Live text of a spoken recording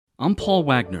I'm Paul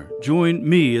Wagner. Join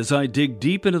me as I dig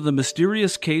deep into the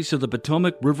mysterious case of the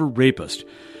Potomac River rapist.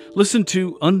 Listen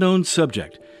to Unknown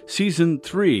Subject, Season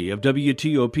 3 of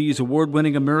WTOP's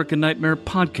award-winning American Nightmare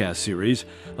podcast series,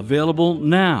 available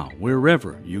now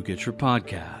wherever you get your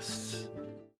podcasts.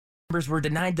 Members were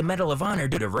denied the Medal of Honor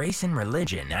due to race and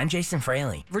religion. I'm Jason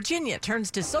Fraley. Virginia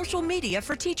turns to social media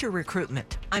for teacher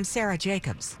recruitment. I'm Sarah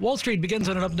Jacobs. Wall Street begins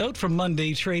on an up note from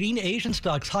Monday trading. Asian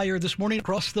stocks higher this morning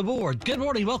across the board. Good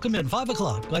morning. Welcome in. 5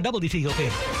 o'clock by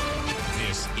WTOP.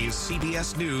 This is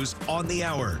CBS News on the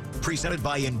Hour, presented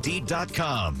by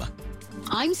Indeed.com.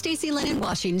 I'm Stacey Lynn in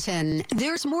Washington.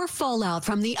 There's more fallout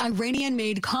from the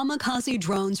Iranian-made kamikaze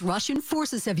drones Russian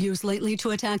forces have used lately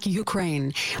to attack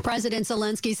Ukraine. President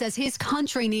Zelensky says his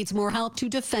country needs more help to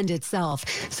defend itself.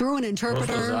 Through an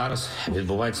interpreter.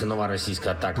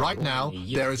 Right now,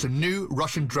 there is a new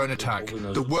Russian drone attack.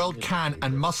 The world can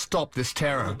and must stop this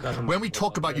terror. When we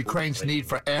talk about Ukraine's need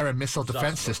for air and missile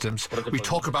defense systems, we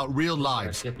talk about real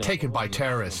lives taken by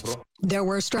terrorists. There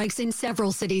were strikes in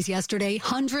several cities yesterday.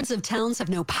 Hundreds of towns have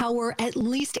no power. At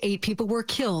least 8 people were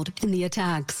killed in the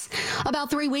attacks. About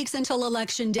 3 weeks until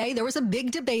Election Day, there was a big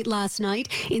debate last night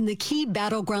in the key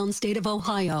battleground state of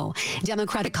Ohio.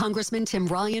 Democratic Congressman Tim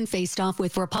Ryan faced off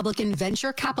with Republican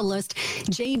venture capitalist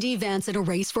J.D. Vance in a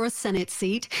race for a Senate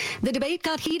seat. The debate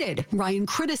got heated. Ryan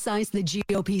criticized the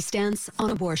GOP stance on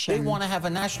abortion. They want to have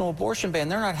a national abortion ban.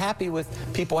 They're not happy with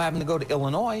people having to go to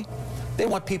Illinois. They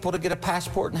want people to get a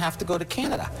passport and have to go to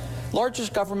Canada.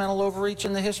 Largest governmental overreach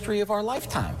in the history of our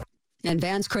lifetime. And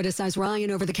Vance criticized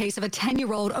Ryan over the case of a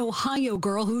 10-year-old Ohio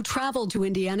girl who traveled to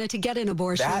Indiana to get an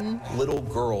abortion. That little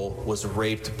girl was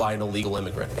raped by an illegal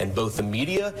immigrant. And both the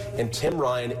media and Tim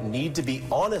Ryan need to be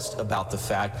honest about the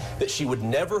fact that she would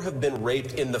never have been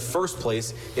raped in the first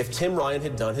place if Tim Ryan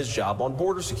had done his job on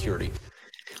border security.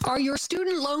 Are your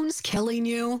student loans killing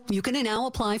you? You can now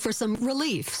apply for some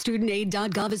relief.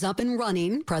 StudentAid.gov is up and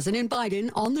running. President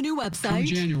Biden on the new website. In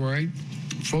January,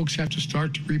 folks have to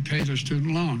start to repay their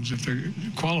student loans if they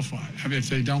qualify, if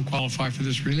they don't qualify for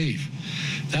this relief.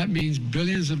 That means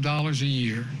billions of dollars a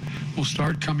year will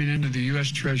start coming into the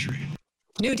U.S. Treasury.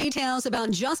 New details about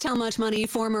just how much money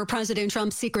former President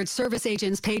Trump's Secret Service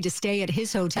agents paid to stay at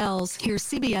his hotels. Here's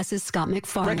CBS's Scott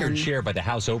McFarland. Records shared by the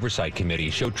House Oversight Committee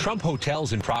show Trump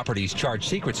hotels and properties charge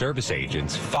Secret Service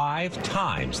agents 5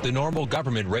 times the normal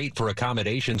government rate for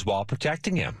accommodations while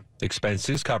protecting him.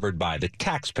 Expenses covered by the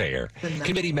taxpayer.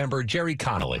 Committee member Jerry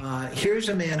Connolly. Here's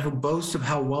a man who boasts of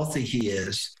how wealthy he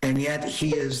is, and yet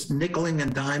he is nickeling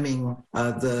and diming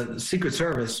the Secret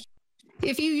Service.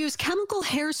 If you use chemical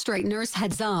hair straighteners,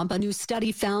 heads up, a new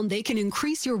study found they can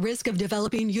increase your risk of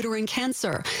developing uterine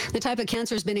cancer. The type of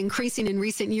cancer has been increasing in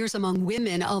recent years among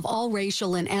women of all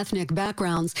racial and ethnic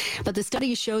backgrounds, but the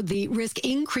study showed the risk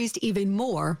increased even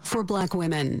more for black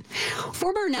women.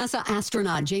 Former NASA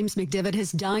astronaut James McDivitt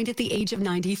has died at the age of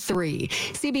 93.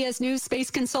 CBS News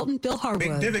space consultant Bill Harwood.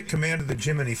 McDivitt commanded the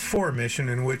Gemini 4 mission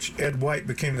in which Ed White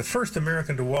became the first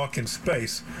American to walk in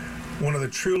space. One of the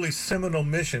truly seminal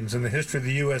missions in the history of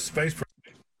the U.S. space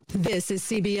program. This is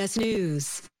CBS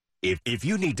News. If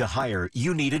you need to hire,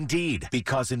 you need Indeed,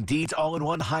 because Indeed's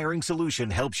all-in-one hiring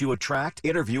solution helps you attract,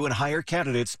 interview, and hire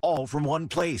candidates all from one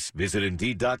place. Visit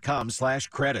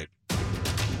Indeed.com/credit.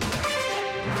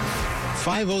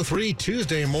 5:03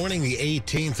 Tuesday morning, the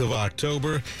 18th of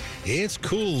October. It's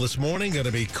cool this morning. Going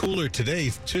to be cooler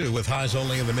today, too, with highs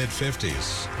only in the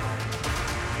mid-50s.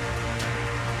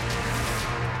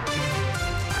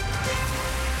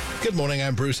 Good morning,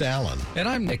 I'm Bruce Allen. And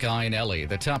I'm Nick Iannelli.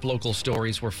 The top local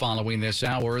stories we're following this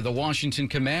hour. The Washington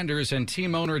Commanders and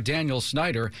team owner Daniel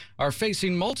Snyder are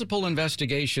facing multiple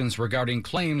investigations regarding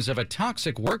claims of a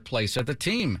toxic workplace at the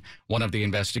team. One of the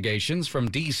investigations from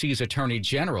D.C.'s Attorney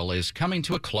General is coming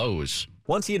to a close.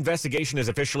 Once the investigation is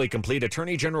officially complete,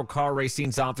 Attorney General Karl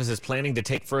Racine's office is planning to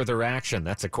take further action.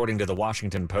 That's according to the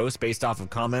Washington Post, based off of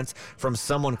comments from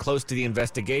someone close to the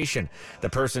investigation. The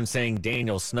person saying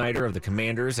Daniel Snyder of the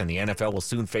Commanders and the NFL will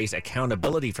soon face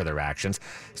accountability for their actions.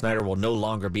 Snyder will no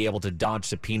longer be able to dodge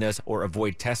subpoenas or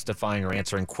avoid testifying or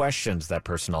answering questions, that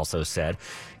person also said.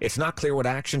 It's not clear what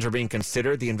actions are being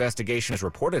considered. The investigation is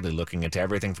reportedly looking into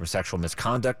everything from sexual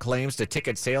misconduct claims to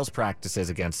ticket sales practices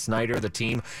against Snyder, the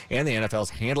team, and the NFL's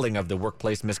handling of the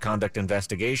workplace misconduct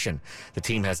investigation. The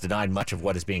team has denied much of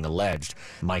what is being alleged.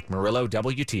 Mike Murillo,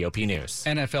 WTOP News.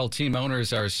 NFL team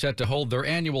owners are set to hold their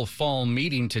annual fall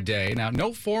meeting today. Now,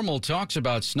 no formal talks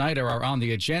about Snyder are on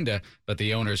the agenda, but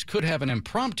the owners could have an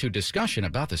impromptu discussion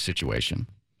about the situation.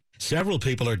 Several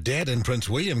people are dead in Prince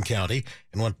William County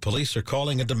in what police are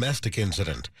calling a domestic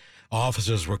incident.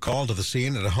 Officers were called to the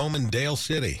scene at a home in Dale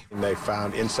City. They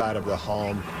found inside of the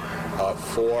home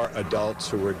 4 adults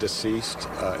who were deceased.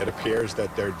 It appears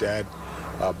that they're dead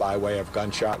by way of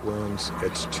gunshot wounds.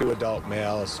 It's 2 adult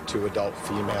males, 2 adult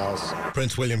females.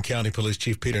 Prince William County Police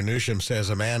Chief Peter Newsham says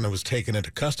a man was taken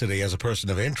into custody as a person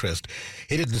of interest.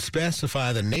 He didn't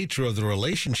specify the nature of the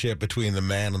relationship between the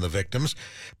man and the victims,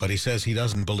 but he says he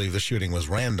doesn't believe the shooting was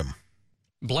random.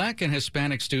 Black and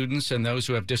Hispanic students and those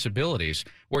who have disabilities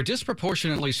were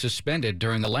disproportionately suspended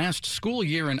during the last school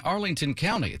year in Arlington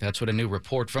County. That's what a new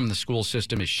report from the school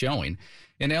system is showing.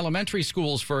 In elementary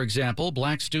schools, for example,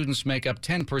 black students make up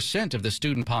 10% of the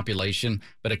student population,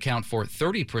 but account for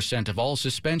 30% of all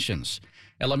suspensions.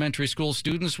 Elementary school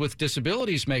students with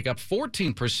disabilities make up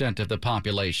 14% of the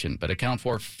population, but account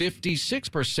for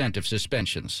 56% of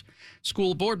suspensions.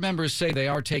 School board members say they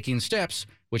are taking steps,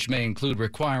 which may include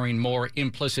requiring more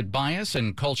implicit bias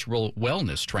and cultural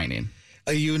wellness training.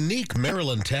 A unique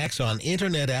Maryland tax on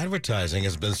Internet advertising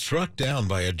has been struck down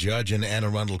by a judge in Anne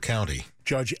Arundel County.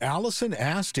 Judge Allison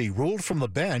Asti ruled from the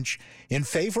bench in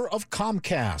favor of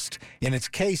Comcast in its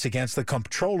case against the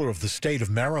comptroller of the state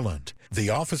of Maryland. The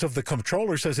Office of the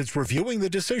Comptroller says it's reviewing the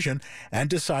decision and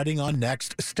deciding on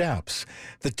next steps.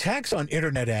 The tax on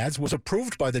Internet ads was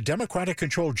approved by the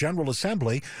Democratic-controlled General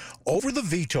Assembly over the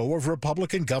veto of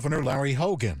Republican Governor Larry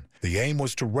Hogan. The aim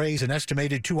was to raise an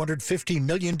estimated $250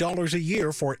 million a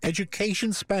year for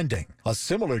education spending. A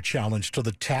similar challenge to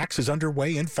the tax is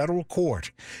underway in federal court.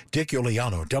 Dick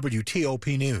Iuliano,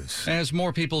 WTOP News. As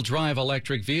more people drive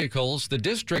electric vehicles, the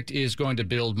district is going to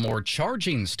build more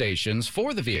charging stations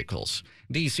for the vehicles.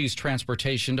 D.C.'s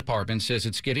Transportation Department says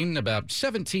it's getting about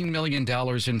 $17 million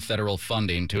in federal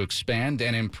funding to expand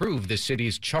and improve the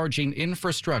city's charging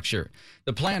infrastructure.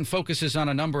 The plan focuses on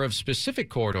a number of specific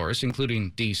corridors,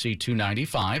 including D.C.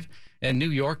 295 and New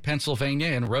York, Pennsylvania,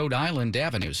 and Rhode Island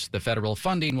avenues. The federal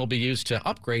funding will be used to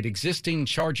upgrade existing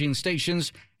charging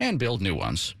stations and build new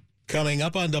ones. Coming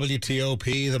up on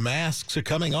WTOP, the masks are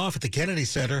coming off at the Kennedy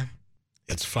Center.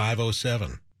 It's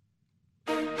 5:07.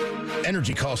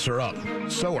 Energy costs are up,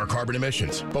 so are carbon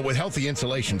emissions. But with healthy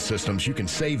insulation systems, you can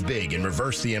save big and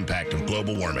reverse the impact of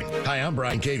global warming. Hi, I'm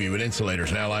Brian Cavey with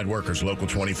Insulators and Allied Workers Local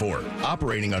 24.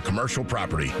 Operating a commercial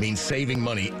property means saving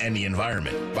money and the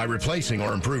environment. By replacing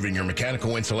or improving your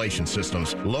mechanical insulation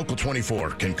systems, Local 24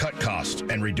 can cut costs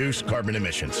and reduce carbon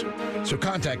emissions. So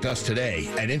contact us today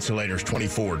at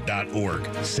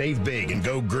insulators24.org. Save big and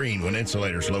go green with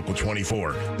Insulators Local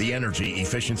 24, the Energy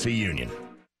Efficiency Union.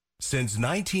 Since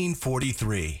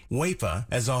 1943, WAEPA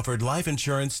has offered life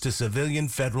insurance to civilian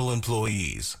federal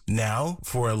employees. Now,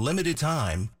 for a limited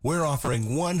time, we're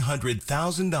offering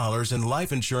 $100,000 in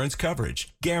life insurance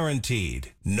coverage,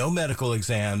 guaranteed. No medical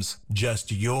exams,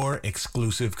 just your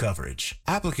exclusive coverage.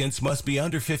 Applicants must be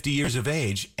under 50 years of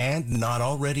age and not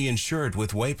already insured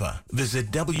with WAEPA.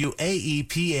 Visit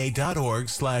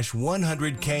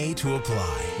WAEPA.org/100K to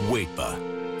apply.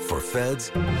 WAEPA. For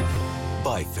feds,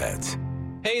 by feds.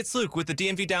 Hey, it's Luke with the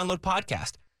DMV Download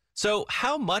Podcast. So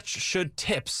how much should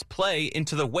tips play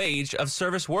into the wage of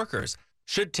service workers?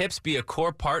 Should tips be a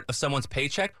core part of someone's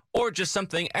paycheck or just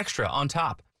something extra on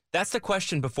top? That's the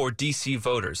question before D.C.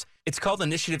 voters. It's called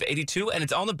Initiative 82, and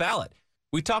it's on the ballot.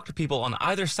 We talk to people on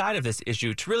either side of this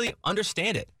issue to really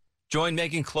understand it. Join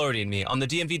Megan Cloherty and me on the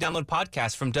DMV Download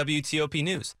Podcast from WTOP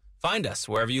News. Find us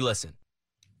wherever you listen.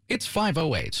 It's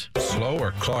 5:08. Slow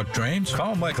or clogged drains?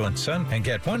 Call Michael & Son and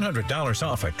get $100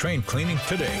 off at drain cleaning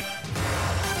today.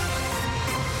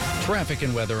 Traffic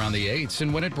and weather on the 8s,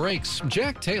 and when it breaks,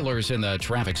 Jack Taylor's in the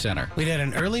traffic center. We had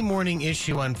an early morning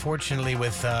issue, unfortunately,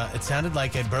 with it sounded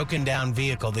like a broken down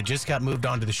vehicle that just got moved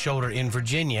onto the shoulder in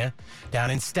Virginia,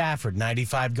 down in Stafford,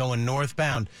 95 going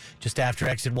northbound, just after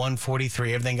exit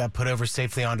 143. Everything got put over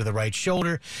safely onto the right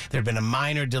shoulder. There had been a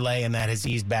minor delay, and that has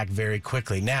eased back very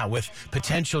quickly. Now, with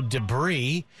potential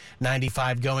debris,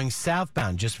 95 going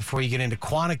southbound, just before you get into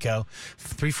Quantico,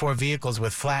 3-4 vehicles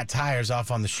with flat tires off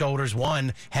on the shoulders.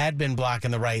 One had been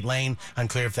blocking the right lane.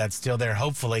 Unclear if that's still there.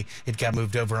 Hopefully, it got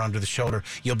moved over onto the shoulder.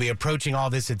 You'll be approaching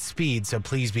all this at speed, so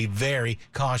please be very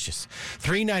cautious.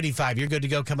 395, you're good to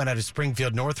go coming out of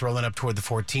Springfield North, rolling up toward the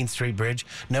 14th Street Bridge.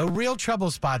 No real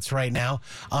trouble spots right now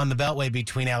on the Beltway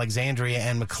between Alexandria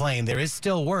and McLean. There is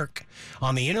still work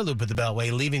on the inner loop of the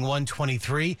Beltway, leaving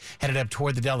 123, headed up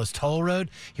toward the Dulles Toll Road.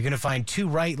 You're going to find 2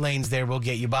 right lanes there will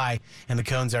get you by, and the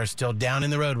cones are still down in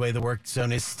the roadway. The work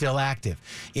zone is still active.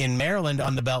 In Maryland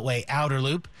on the Beltway, Beltway outer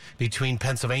loop between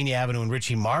Pennsylvania Avenue and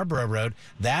Ritchie Marlborough Road.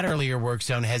 That earlier work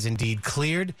zone has indeed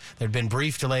cleared. There have been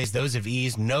brief delays. Those have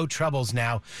eased. No troubles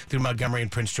now through Montgomery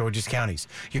and Prince George's counties.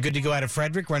 You're good to go out of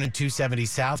Frederick, running 270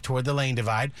 south toward the lane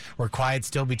divide. We're quiet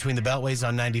still between the Beltways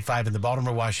on 95 and the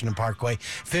Baltimore-Washington Parkway.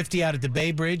 50 out at the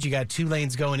Bay Bridge. You got 2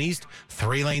 lanes going east,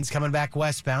 3 lanes coming back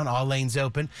westbound, all lanes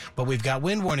open. But we've got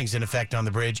wind warnings in effect on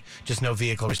the bridge, just no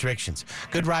vehicle restrictions.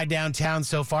 Good ride downtown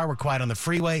so far. We're quiet on the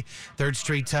freeway, 3rd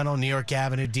Street Tunnel, New York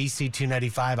Avenue, DC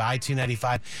 295,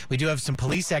 I-295. We do have some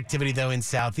police activity, though, in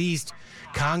Southeast.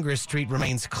 Congress Street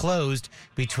remains closed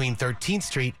between 13th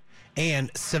Street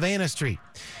and Savannah Street.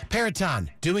 Peraton,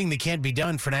 doing the can't be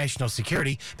done for national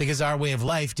security because our way of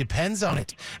life depends on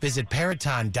it. Visit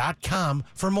Peraton.com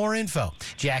for more info.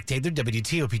 Jack Taylor,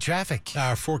 WTOP Traffic.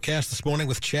 Our forecast this morning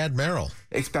with Chad Merrill.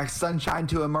 Expect sunshine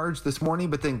to emerge this morning,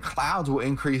 but then clouds will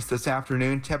increase this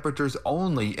afternoon. Temperatures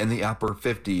only in the upper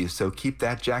 50s, so keep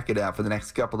that jacket out for the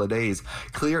next couple of days.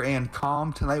 Clear and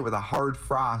calm tonight with a hard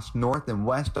frost north and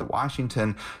west of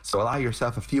Washington, so allow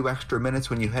yourself a few extra minutes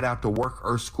when you head out to work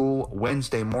or school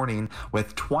Wednesday morning,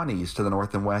 with 20s to the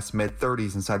north and west,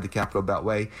 mid-30s inside the Capital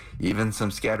Beltway, even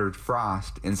some scattered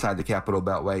frost inside the Capital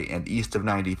Beltway and east of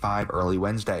 95 early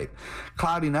Wednesday.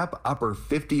 Clouding up, upper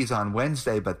 50s on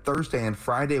Wednesday, but Thursday and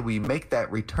Friday we make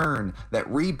that return, that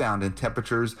rebound in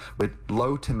temperatures with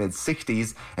low to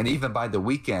mid-60s, and even by the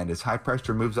weekend as high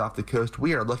pressure moves off the coast,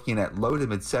 we are looking at low to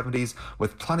mid-70s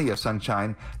with plenty of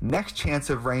sunshine. Next chance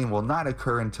of rain will not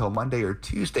occur until Monday or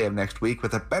Tuesday of next week,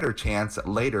 with a better chance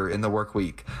later in the work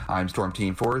week. I'm Storm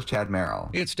Team 4's Chad Merrill.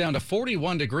 It's down to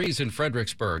 41 degrees in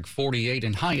Fredericksburg, 48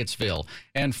 in Hyattsville,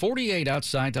 and 48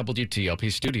 outside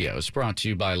WTOP studios. Brought to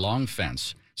you by Long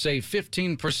Fence. Save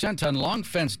 15% on Long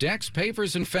Fence decks,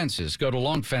 pavers, and fences. Go to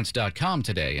longfence.com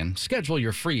today and schedule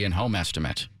your free in-home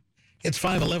estimate. It's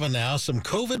 5:11 now. Some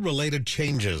COVID-related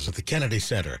changes at the Kennedy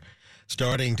Center.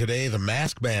 Starting today, the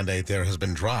mask mandate there has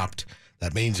been dropped.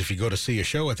 That means if you go to see a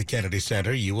show at the Kennedy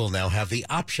Center, you will now have the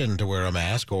option to wear a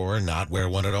mask or not wear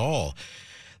one at all.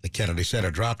 The Kennedy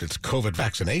Center dropped its COVID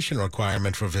vaccination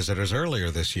requirement for visitors earlier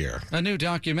this year. A new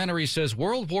documentary says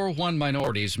World War I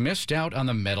minorities missed out on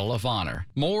the Medal of Honor.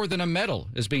 More Than a Medal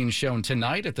is being shown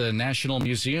tonight at the National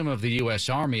Museum of the U.S.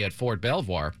 Army at Fort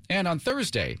Belvoir and on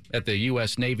Thursday at the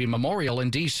U.S. Navy Memorial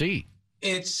in D.C.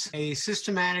 It's a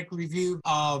systematic review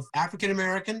of African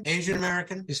American, Asian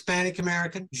American, Hispanic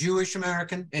American, Jewish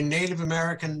American, and Native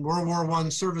American World War I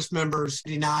service members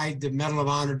denied the Medal of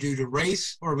Honor due to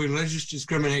race or religious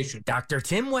discrimination. Dr.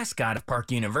 Tim Westcott of Park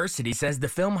University says the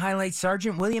film highlights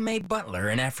Sergeant William A. Butler,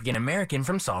 an African American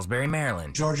from Salisbury,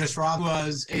 Maryland. George S. Robb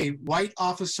was a white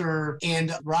officer,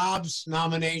 and Robb's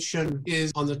nomination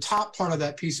is on the top part of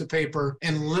that piece of paper,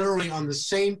 and literally on the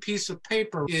same piece of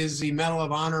paper is the Medal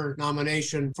of Honor nomination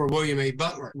for William A.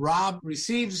 Butler. Robb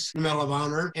receives the Medal of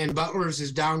Honor, and Butler's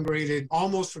is downgraded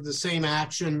almost for the same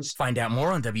actions. Find out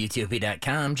more on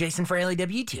WTOP.com. Jason Fraley,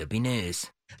 WTOP News.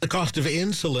 The cost of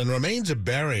insulin remains a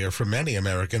barrier for many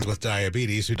Americans with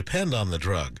diabetes who depend on the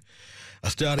drug. A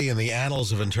study in the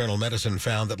Annals of Internal Medicine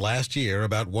found that last year,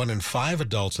 about 1 in 5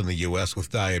 adults in the U.S.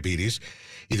 with diabetes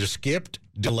either skipped,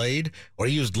 delayed, or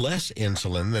used less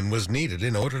insulin than was needed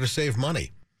in order to save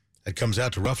money. That comes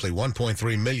out to roughly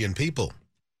 1.3 million people.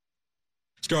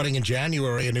 Starting in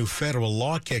January, a new federal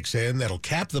law kicks in that'll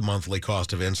cap the monthly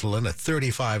cost of insulin at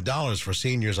 $35 for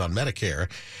seniors on Medicare.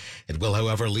 It will,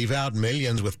 however, leave out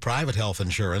millions with private health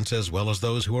insurance as well as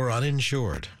those who are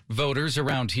uninsured. Voters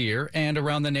around here and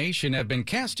around the nation have been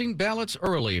casting ballots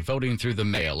early, voting through the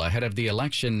mail ahead of the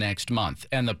election next month.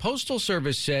 And the Postal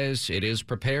Service says it is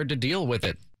prepared to deal with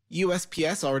it.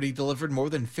 USPS already delivered more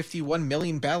than 51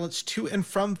 million ballots to and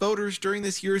from voters during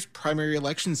this year's primary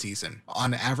election season.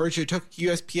 On average, it took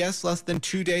USPS less than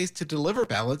 2 days to deliver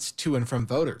ballots to and from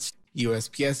voters.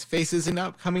 USPS faces an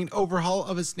upcoming overhaul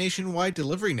of its nationwide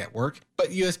delivery network, but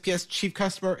USPS Chief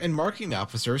Customer and Marketing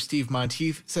Officer Steve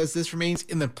Monteith says this remains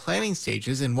in the planning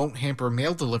stages and won't hamper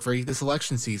mail delivery this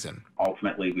election season.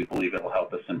 Ultimately, we believe it will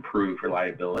help us improve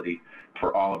reliability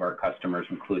for all of our customers,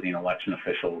 including election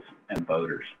officials and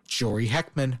votors. Jory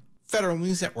Heckman, Federal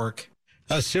News Network.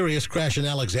 A serious crash in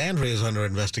Alexandria is under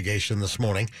investigation this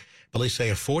morning. Police say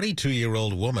a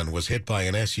 42-year-old woman was hit by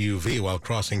an SUV while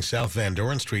crossing South Van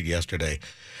Doren Street yesterday.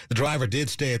 The driver did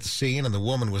stay at the scene, and the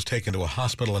woman was taken to a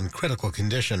hospital in critical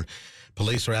condition.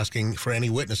 Police are asking for any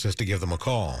witnesses to give them a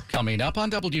call. Coming up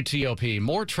on WTOP,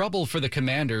 more trouble for the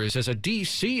Commanders as a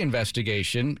D.C.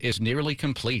 investigation is nearly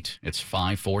complete. It's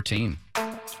 5:14.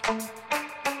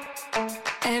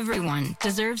 Everyone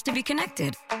deserves to be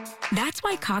connected. That's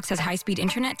why Cox has high-speed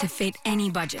internet to fit any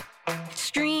budget.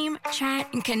 Stream,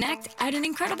 chat, and connect at an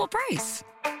incredible price.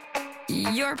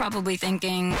 You're probably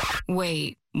thinking,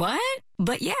 wait, what?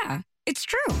 But yeah, it's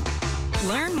true.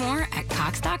 Learn more at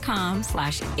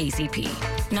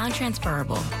cox.com/ACP.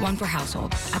 Non-transferable, one per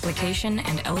household. Application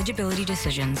and eligibility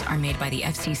decisions are made by the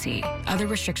FCC. Other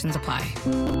restrictions apply.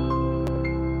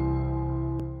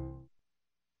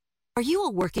 Are you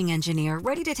a working engineer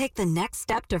ready to take the next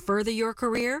step to further your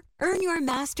career? Earn your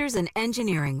master's in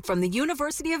engineering from the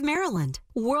University of Maryland.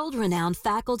 World-renowned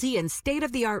faculty and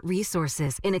state-of-the-art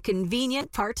resources in a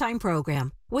convenient part-time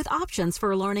program with options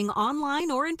for learning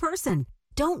online or in person.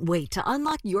 Don't wait to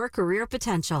unlock your career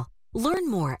potential.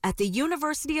 Learn more at the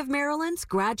University of Maryland's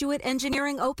Graduate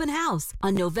Engineering Open House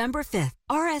on November 5th.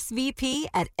 RSVP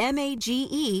at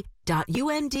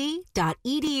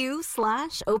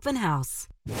mage.umd.edu/open house.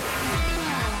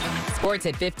 Sports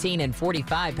at 15 and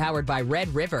 45, powered by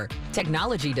Red River.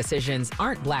 Technology decisions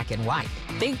aren't black and white.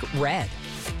 Think red.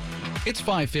 It's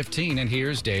 5:15, and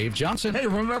here's Dave Johnson. Hey,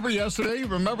 remember yesterday?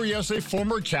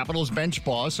 Former Capitals bench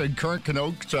boss and current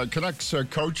Canucks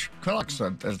coach.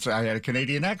 I had a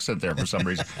Canadian accent there for some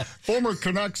reason. former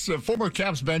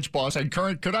Caps bench boss and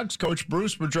current Canucks coach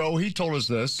Bruce Boudreau. He told us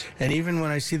this. And even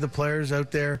when I see the players out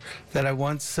there that I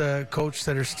once coached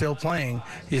that are still playing,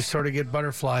 you sort of get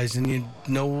butterflies, and you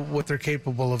know what they're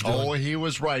capable of doing. Oh, he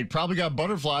was right. Probably got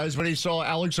butterflies when he saw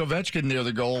Alex Ovechkin near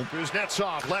the goal.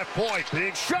 Kuznetsov, left point,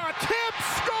 big shot. Tip,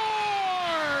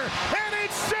 score! And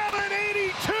it's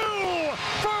 7:82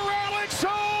 for Alex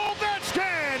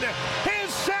Ovechkin! His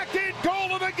second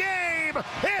goal of the game!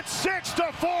 It's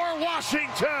 6-4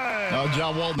 Washington! Now,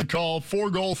 John Walton the call,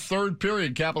 4-goal third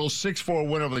period. Capitals 6-4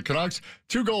 win over the Canucks.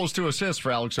 2 goals, 2 assists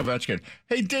for Alex Ovechkin.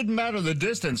 Hey, didn't matter the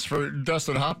distance for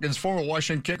Dustin Hopkins, former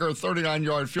Washington kicker,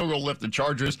 39-yard field goal lift the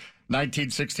Chargers.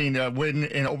 19-16 win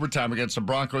in overtime against the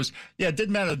Broncos. Yeah, it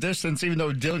didn't matter the distance, even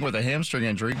though dealing with a hamstring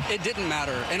injury. It didn't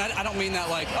matter. And I don't mean that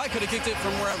like, I could have kicked it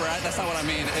from wherever. That's not what I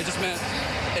mean. It just meant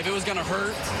if it was going to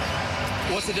hurt,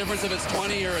 what's the difference if it's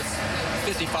 20 or it's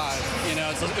 55? You know,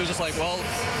 it was just like, well,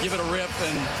 give it a rip,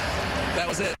 and that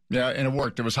was it. Yeah, and it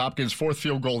worked. It was Hopkins' 4th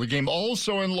field goal of the game.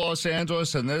 Also in Los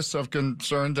Angeles, and this of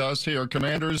concern to us here,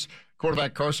 Commanders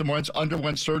quarterback Carson Wentz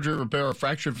underwent surgery to repair a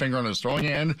fractured finger on his throwing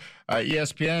hand.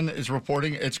 ESPN is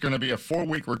reporting it's going to be a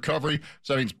 4-week recovery.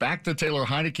 So that means back to Taylor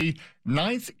Heineke.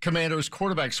 9th Commanders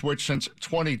quarterback switch since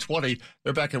 2020.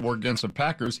 They're back at work against the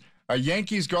Packers.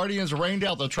 Yankees Guardians rained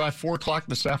out. They'll try 4 o'clock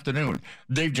this afternoon.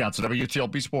 Dave Johnson,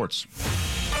 WTLP Sports.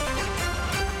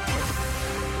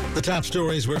 The top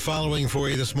stories we're following for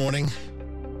you this morning.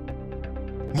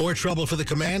 More trouble for the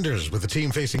Commanders, with the team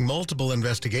facing multiple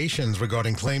investigations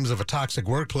regarding claims of a toxic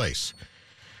workplace.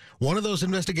 One of those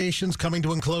investigations coming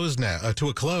to a close.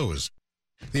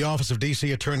 The Office of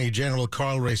D.C. Attorney General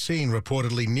Karl Racine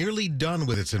reportedly nearly done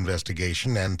with its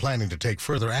investigation and planning to take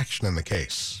further action in the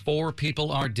case. 4 people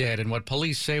are dead in what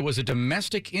police say was a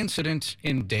domestic incident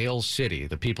in Dale City.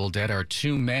 The people dead are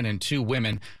 2 men and 2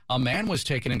 women. A man was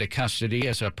taken into custody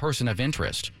as a person of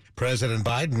interest. President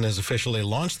Biden has officially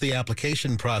launched the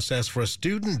application process for a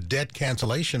student debt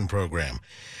cancellation program.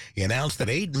 He announced that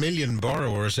 8 million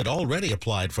borrowers had already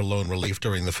applied for loan relief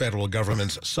during the federal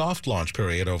government's soft launch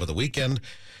period over the weekend.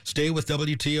 Stay with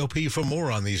WTOP for more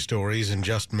on these stories in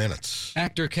just minutes.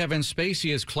 Actor Kevin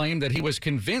Spacey has claimed that he was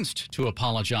convinced to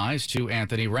apologize to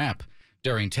Anthony Rapp.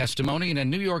 During testimony in a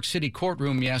New York City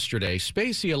courtroom yesterday,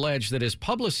 Spacey alleged that his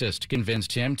publicist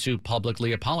convinced him to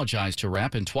publicly apologize to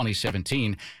Rapp in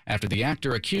 2017 after the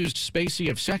actor accused Spacey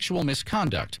of sexual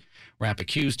misconduct. Rapp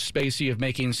accused Spacey of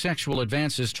making sexual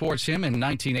advances towards him in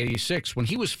 1986 when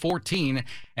he was 14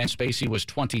 and Spacey was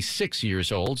 26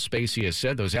 years old. Spacey has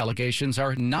said those allegations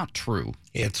are not true.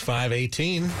 It's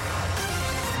 5:18.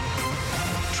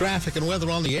 Traffic and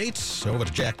weather on the 8s. Over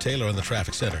to Jack Taylor in the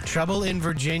traffic center. Trouble in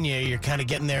Virginia. You're kind of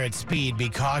getting there at speed. Be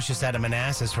cautious out of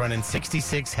Manassas, running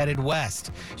 66 headed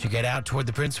west. As you get out toward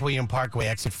the Prince William Parkway,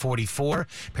 exit 44.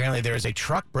 Apparently there is a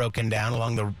truck broken down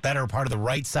along the better part of the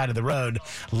right side of the road.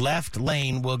 Left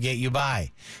lane will get you by.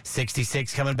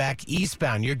 66 coming back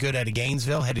eastbound. You're good out of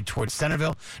Gainesville, headed towards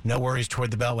Centerville. No worries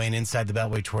toward the Beltway and inside the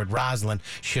Beltway toward Roslyn.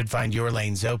 Should find your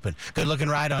lanes open. Good looking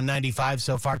ride on 95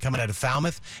 so far coming out of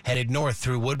Falmouth. Headed north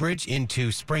through Woodbridge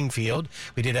into Springfield.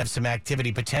 We did have some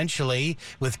activity potentially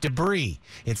with debris.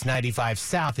 It's 95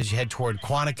 south as you head toward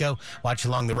Quantico. Watch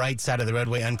along the right side of the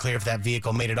roadway. Unclear if that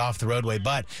vehicle made it off the roadway,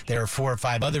 but there are 4 or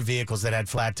 5 other vehicles that had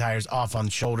flat tires off on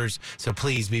shoulders, so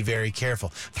please be very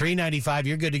careful. 395,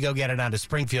 you're good to go. Get it on to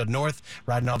Springfield North,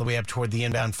 riding all the way up toward the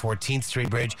inbound 14th Street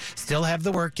Bridge. Still have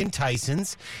the work in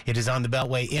Tysons. It is on the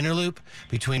Beltway Inner Loop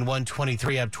between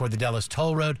 123 up toward the Dulles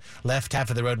Toll Road. Left half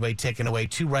of the roadway taken away.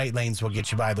 2 right lanes will get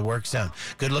you by the work zone.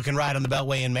 Good looking ride on the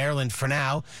Beltway in Maryland for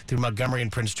now through Montgomery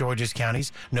and Prince George's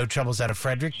counties. No troubles out of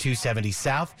Frederick, 270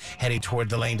 south, heading toward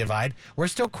the lane divide. We're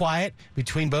still quiet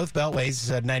between both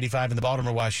beltways at 95 and the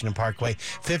Baltimore-Washington Parkway.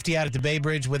 50 out at the Bay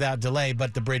Bridge without delay,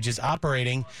 but the bridge is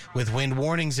operating with wind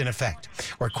warnings in effect.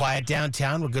 We're quiet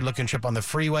downtown. We're good looking trip on the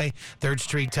freeway, 3rd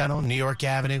Street Tunnel, New York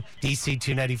Avenue, DC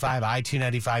 295,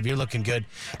 I-295. You're looking good.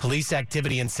 Police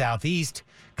activity in Southeast.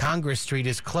 Congress Street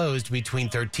is closed between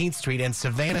 13th Street and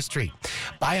Savannah Street.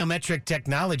 Biometric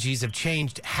technologies have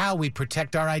changed how we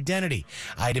protect our identity.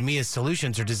 IDEMIA's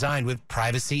solutions are designed with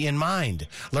privacy in mind.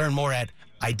 Learn more at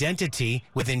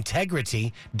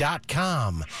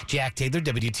identitywithintegrity.com. Jack Taylor,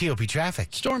 WTOP Traffic.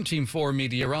 Storm Team 4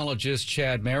 meteorologist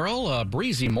Chad Merrill, a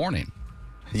breezy morning.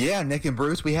 Yeah, Nick and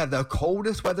Bruce, we had the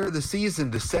coldest weather of the season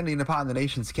descending upon the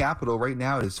nation's capital. Right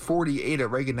now it is 48 at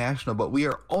Reagan National, but we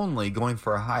are only going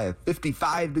for a high of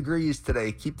 55 degrees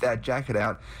today. Keep that jacket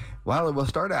out. While it will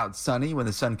start out sunny when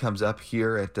the sun comes up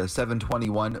here at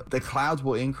 7:21, the clouds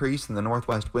will increase and the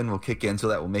northwest wind will kick in, so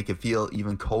that will make it feel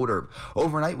even colder.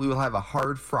 Overnight, we will have a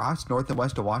hard frost north and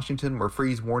west of Washington where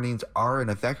freeze warnings are in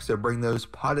effect, so bring those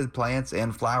potted plants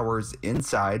and flowers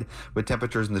inside with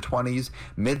temperatures in the 20s,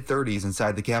 mid-30s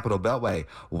inside the Capital Beltway.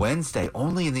 Wednesday,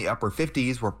 only in the upper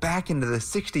 50s. We're back into the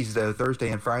 60s, though,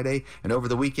 Thursday and Friday, and over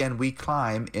the weekend, we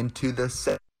climb into the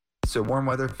 70s. So warm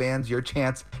weather fans, your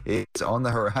chance is on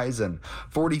the horizon.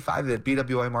 45 at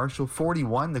BWI Marshall,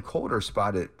 41 the colder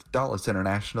spot at Dulles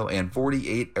International, and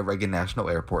 48 at Reagan National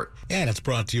Airport. And it's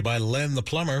brought to you by Len the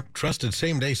Plumber. Trusted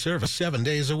same-day service 7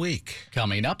 days a week.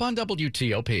 Coming up on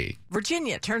WTOP.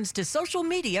 Virginia turns to social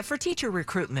media for teacher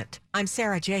recruitment. I'm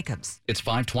Sarah Jacobs. It's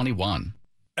 5:21.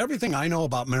 Everything I know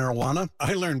about marijuana,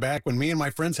 I learned back when me and my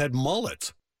friends had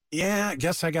mullets. Yeah, I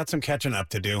guess I got some catching up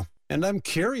to do. And I'm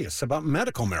curious about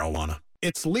medical marijuana.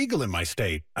 It's legal in my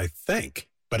state, I think.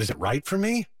 But is it right for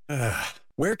me?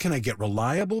 Where can I get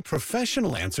reliable,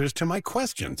 professional answers to my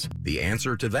questions? The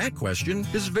answer to that question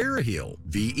is Veriheal,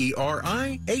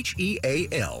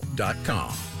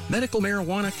 VERIHEAL.com. Medical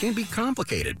marijuana can be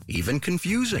complicated, even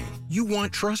confusing. You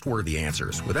want trustworthy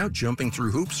answers without jumping through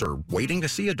hoops or waiting to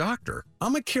see a doctor.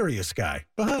 I'm a curious guy,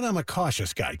 but I'm a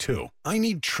cautious guy too. I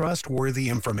need trustworthy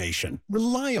information,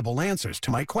 reliable answers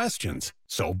to my questions.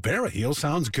 So Veriheal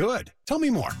sounds good. Tell me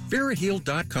more.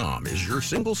 Veriheal.com is your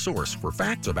single source for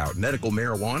facts about medical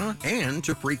marijuana and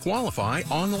to pre-qualify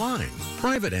online.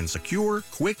 Private and secure,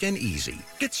 quick and easy.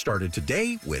 Get started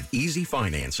today with easy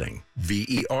financing.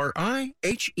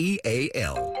 VERIHEAL.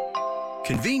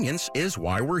 Convenience is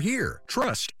why we're here.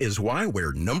 Trust is why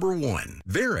we're number one.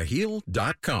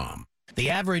 Veriheal.com. The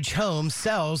average home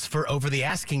sells for over the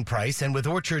asking price, and with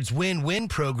Orchard's win-win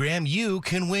program, you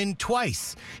can win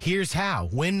twice. Here's how.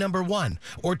 Win number 1.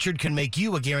 Orchard can make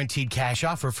you a guaranteed cash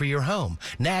offer for your home.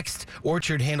 Next,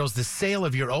 Orchard handles the sale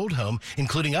of your old home,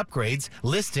 including upgrades,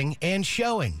 listing, and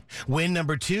showing. Win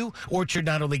number 2. Orchard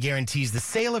not only guarantees the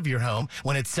sale of your home,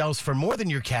 when it sells for more than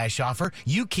your cash offer,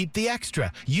 you keep the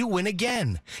extra. You win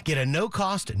again. Get a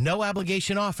no-cost,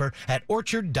 no-obligation offer at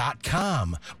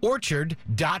Orchard.com.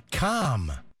 Orchard.com.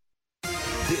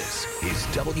 This is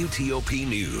WTOP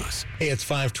News. Hey, it's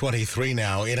 5:23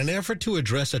 now. In an effort to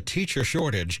address a teacher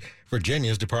shortage,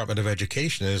 Virginia's Department of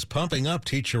Education is pumping up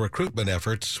teacher recruitment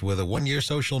efforts with a one-year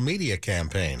social media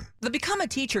campaign. The Become a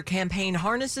Teacher campaign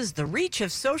harnesses the reach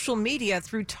of social media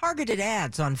through targeted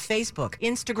ads on Facebook,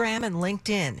 Instagram, and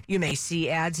LinkedIn. You may see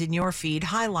ads in your feed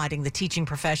highlighting the teaching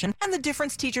profession and the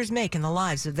difference teachers make in the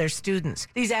lives of their students.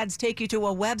 These ads take you to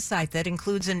a website that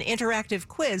includes an interactive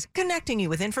quiz connecting you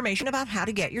with information about how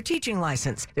to get your teaching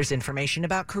license. There's information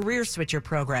about career switcher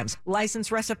programs, license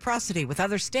reciprocity with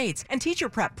other states, and teacher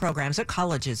prep programs at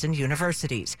colleges and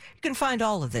universities. You can find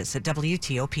all of this at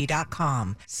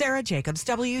WTOP.com. Sarah Jacobs,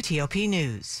 WTOP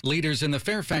News. Leaders in the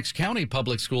Fairfax County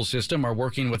public school system are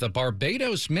working with the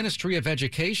Barbados Ministry of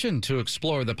Education to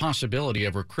explore the possibility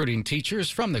of recruiting teachers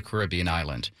from the Caribbean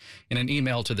island. In an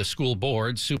email to the school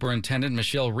board, Superintendent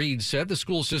Michelle Reed said the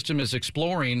school system is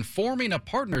exploring forming a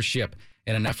partnership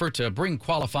in an effort to bring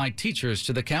qualified teachers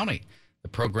to the county. The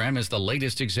program is the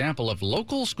latest example of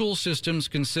local school systems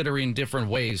considering different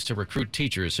ways to recruit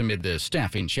teachers amid the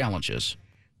staffing challenges.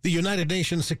 The United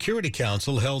Nations Security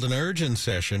Council held an urgent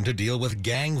session to deal with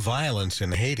gang violence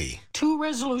in Haiti. 2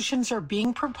 resolutions are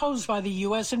being proposed by the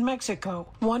U.S. and Mexico.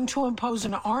 One to impose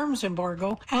an arms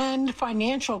embargo and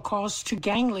financial costs to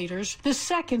gang leaders. The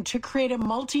second to create a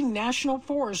multinational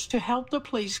force to help the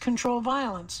police control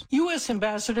violence. U.S.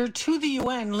 Ambassador to the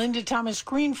UN, Linda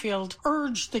Thomas-Greenfield,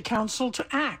 urged the council to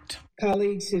act.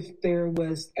 Colleagues, if there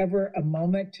was ever a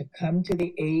moment to come to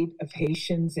the aid of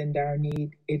Haitians in dire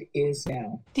need, it is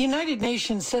now. The United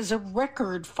Nations says a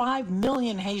record 5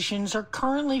 million Haitians are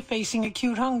currently facing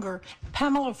acute hunger.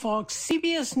 Pamela Fox,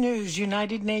 CBS News,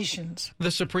 United Nations. The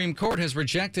Supreme Court has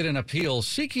rejected an appeal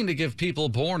seeking to give people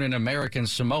born in American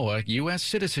Samoa U.S.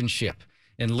 citizenship.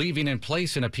 In leaving in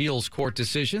place an appeals court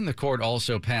decision, the court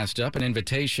also passed up an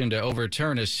invitation to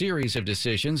overturn a series of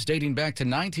decisions dating back to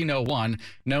 1901,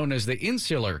 known as the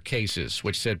Insular Cases,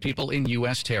 which said people in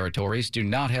U.S. territories do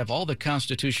not have all the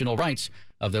constitutional rights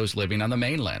of those living on the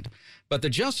mainland. But the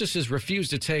justices refused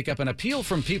to take up an appeal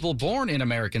from people born in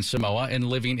American Samoa and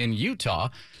living in Utah.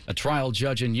 A trial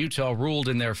judge in Utah ruled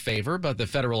in their favor, but the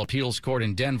federal appeals court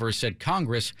in Denver said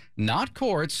Congress, not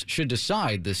courts, should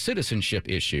decide the citizenship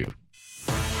issue.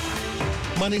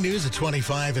 Money News at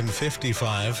 25 and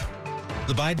 55.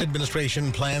 The Biden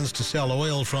administration plans to sell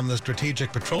oil from the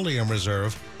Strategic Petroleum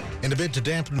Reserve in a bid to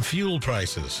dampen fuel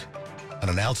prices. An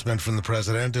announcement from the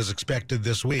president is expected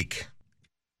this week.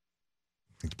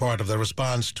 It's part of the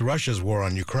response to Russia's war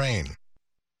on Ukraine.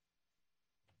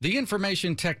 The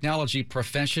information technology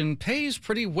profession pays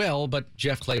pretty well, but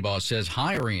Jeff Claybaugh says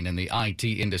hiring in the IT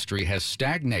industry has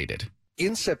stagnated.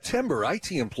 In September,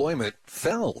 IT employment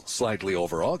fell slightly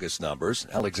over August numbers.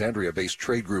 Alexandria-based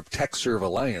trade group TechServe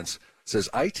Alliance says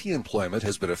IT employment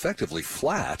has been effectively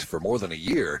flat for more than a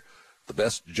year. The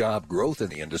best job growth in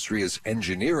the industry is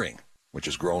engineering, which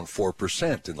has grown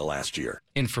 4% in the last year.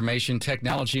 Information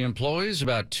technology employs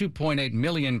about 2.8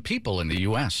 million people in the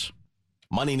U.S.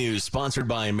 Money News sponsored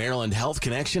by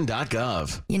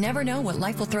MarylandHealthConnection.gov. You never know what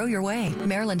life will throw your way.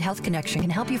 Maryland Health Connection can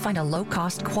help you find a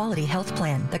low-cost, quality health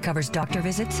plan that covers doctor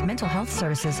visits, mental health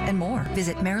services, and more.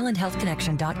 Visit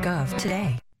MarylandHealthConnection.gov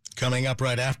today. Coming up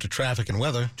right after traffic and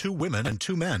weather. 2 women and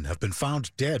 2 men have been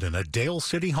found dead in a Dale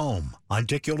City home. I'm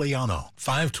Dick Iuliano.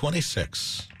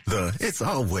 526. It's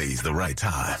always the right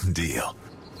time deal.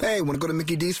 Hey, want to go to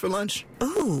Mickey D's for lunch?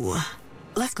 Ooh,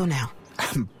 let's go now.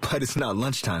 But it's not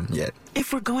lunchtime yet.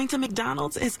 If we're going to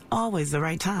McDonald's, it's always the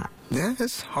right time. Yeah,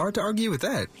 it's hard to argue with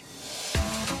that.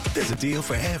 There's a deal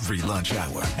for every lunch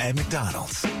hour at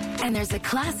McDonald's. And there's a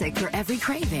classic for every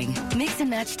craving. Mix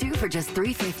and match 2 for just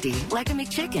 $3.50, like a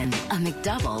McChicken, a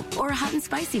McDouble, or a hot and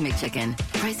spicy McChicken.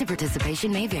 Price and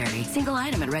participation may vary. Single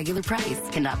item at regular price.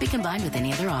 Cannot be combined with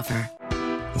any other offer.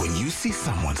 When you see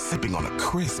someone sipping on a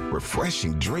crisp,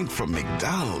 refreshing drink from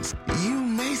McDonald's, you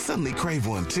may suddenly crave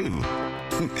one too.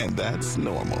 And that's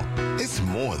normal. It's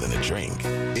more than a drink.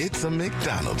 It's a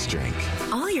McDonald's drink.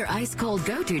 All your ice-cold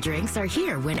go-to drinks are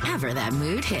here whenever that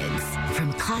mood hits.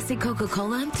 From classic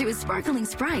Coca-Cola to a sparkling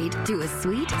Sprite to a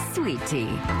sweet, sweet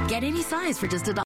tea. Get any size for just $1.